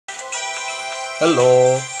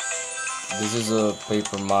Hello, this is a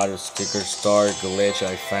Paper Mario sticker star glitch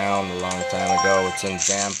I found a long time ago. It's in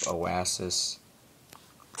Damp Oasis.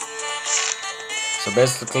 So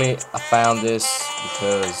basically, I found this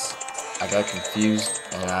because I got confused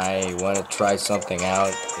and I want to try something out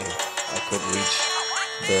if I could reach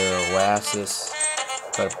the Oasis.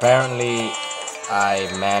 But apparently, I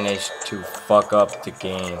managed to fuck up the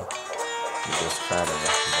game. You just try to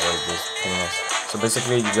avoid this penis. So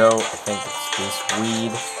basically you go, I think it's this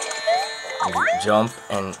weed, and you jump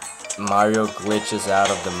and Mario glitches out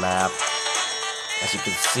of the map. As you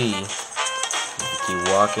can see, if you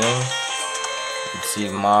keep walking, you can see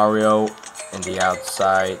Mario in the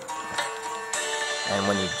outside, and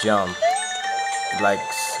when you jump, it like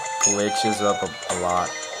glitches up a lot.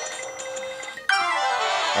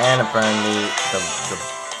 And apparently the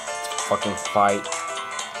fucking fight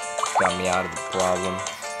got me out of the problem.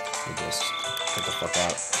 You just get the fuck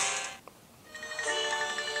out.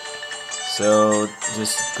 So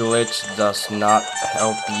this glitch does not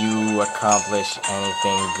help you accomplish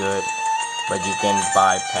anything good, but you can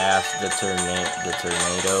bypass the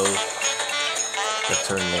tornado.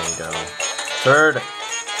 Third.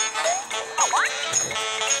 Okay.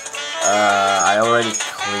 I already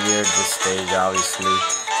cleared this stage, obviously.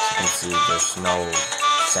 As you can see, there's no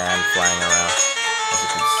sand flying around. As you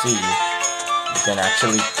can see, you can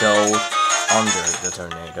actually go under the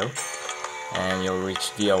tornado and you'll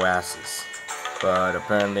reach the Oasis. But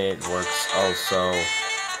apparently it works also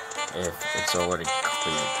if it's already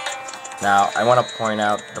cleared. Now, I want to point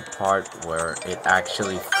out the part where it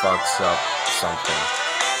actually fucks up something.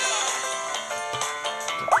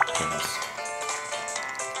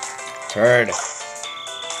 Third.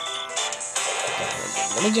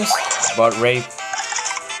 Let me just butt rape.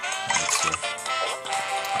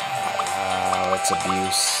 Let's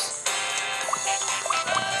abuse.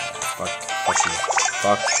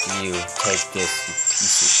 Fuck you. Take this, you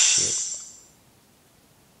piece of shit.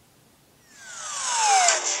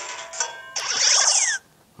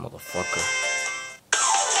 Motherfucker.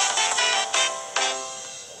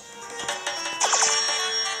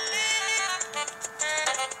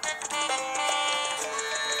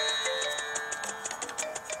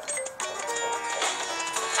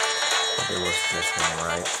 It was this one,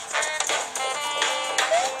 right?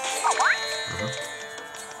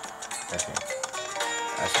 Okay.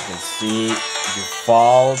 As you can see, you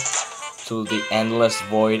fall to the endless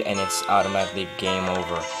void and it's automatically game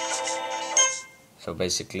over. So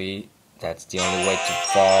basically, that's the only way to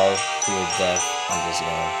fall to your death on this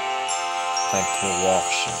game. Thanks for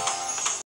watching.